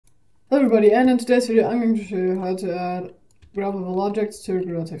Hello everybody, and in today's video I'm going to show you how to add grabbable objects to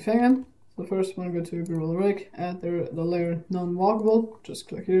Grabbable Hanging. So first I'm going to go to Grabbable Rig, add the layer non-walkable, just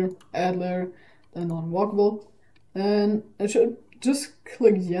click here, add layer, then non-walkable. And it should just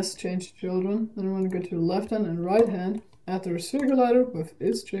click yes, change to children. Then I'm going to go to the left hand and right hand, add the receiver glider with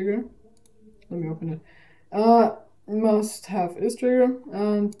its trigger. Let me open it. Must have its trigger,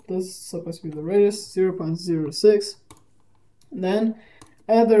 and this is supposed to be the radius, 0.06. And then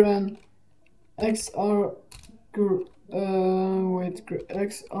add an XR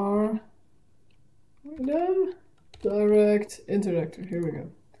direct interactor. Here we go.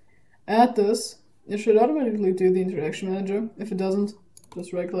 Add this. It should automatically do the interaction manager. If it doesn't,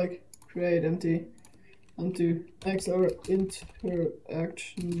 just right click, create empty XR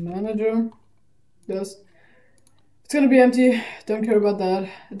interaction manager. Yes. It's gonna be empty. Don't care about that.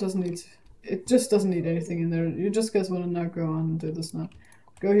 It just doesn't need anything in there. You just guys want to now go on and do this now.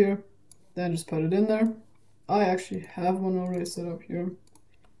 Go here, then just put it in there. I actually have one already set up here.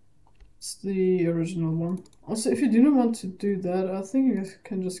 It's the original one. Also, if you do not want to do that, I think you guys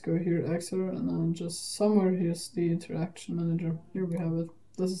can just go here, XR, and then just somewhere here's the interaction manager. Here we have it.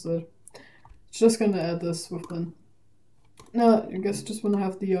 This is it. It's just gonna add this within. Now, you guys just want to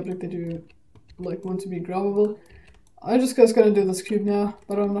have the object that you want to be grabbable. I just gonna do this cube now,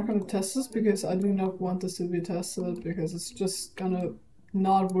 but I'm not gonna test this because I do not want this to be tested, because it's just gonna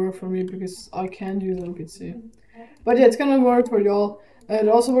not work for me because I can't use it on PC. But yeah, it's gonna work for y'all. It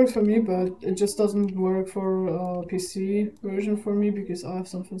also works for me, but it just doesn't work for PC version for me because I have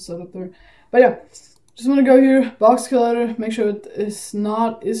something set up there. But yeah, just wanna go here, box collider, make sure it is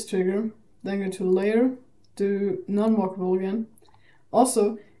not is trigger, then go to layer, do non-walkable again.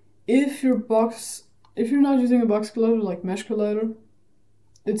 Also, if you're not using a box collider like mesh collider,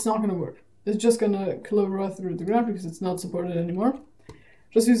 it's not gonna work. It's just gonna collide right through the ground because it's not supported anymore.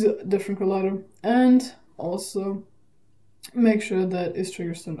 Just use a different collider, and also make sure that is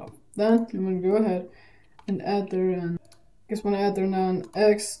trigger turned off. Then I'm gonna go ahead and add there, and I guess when I add there now an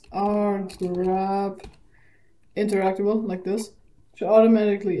XR grab interactable like this, should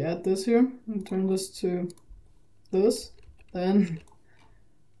automatically add this here and turn this to this. Then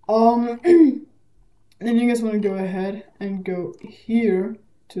then you guys want to go ahead and go here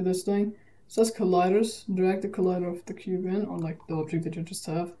to this thing. It says colliders, drag the collider of the cube in, or like the object that you just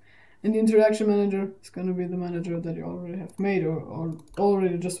have. And the interaction manager is going to be the manager that you already have made or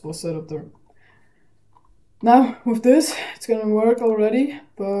already just was set up there. Now with this, it's going to work already,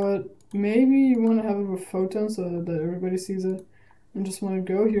 but maybe you want to have it with photon so that everybody sees it. And just want to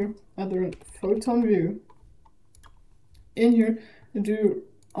go here, add the photon view. In here, and do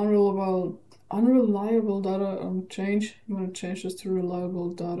unreliable data change. You want to change this to reliable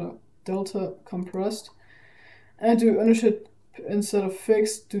data delta compressed, and do ownership instead of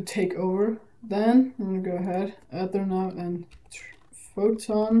fixed to take over. Then I'm gonna go ahead, add there now, and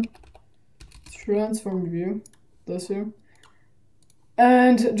photon transform view, this here,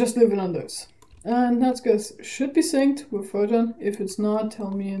 and just leave it on this. And that's guys should be synced with photon. If it's not, tell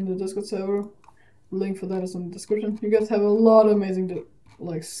me in the Discord server. Link for that is in the description. You guys have a lot of amazing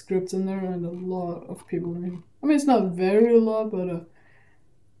scripts in there and a lot of people in here. I mean, it's not very a lot, but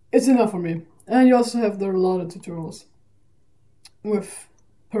it's enough for me. And you also have there a lot of tutorials with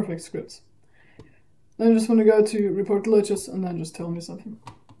perfect scripts. Then I just want to go to report glitches and then just tell me something.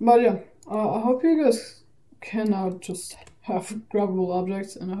 But yeah, I hope you guys can now just have grabbable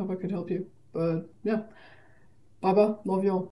objects, and I hope I could help you. But yeah, bye bye, love y'all.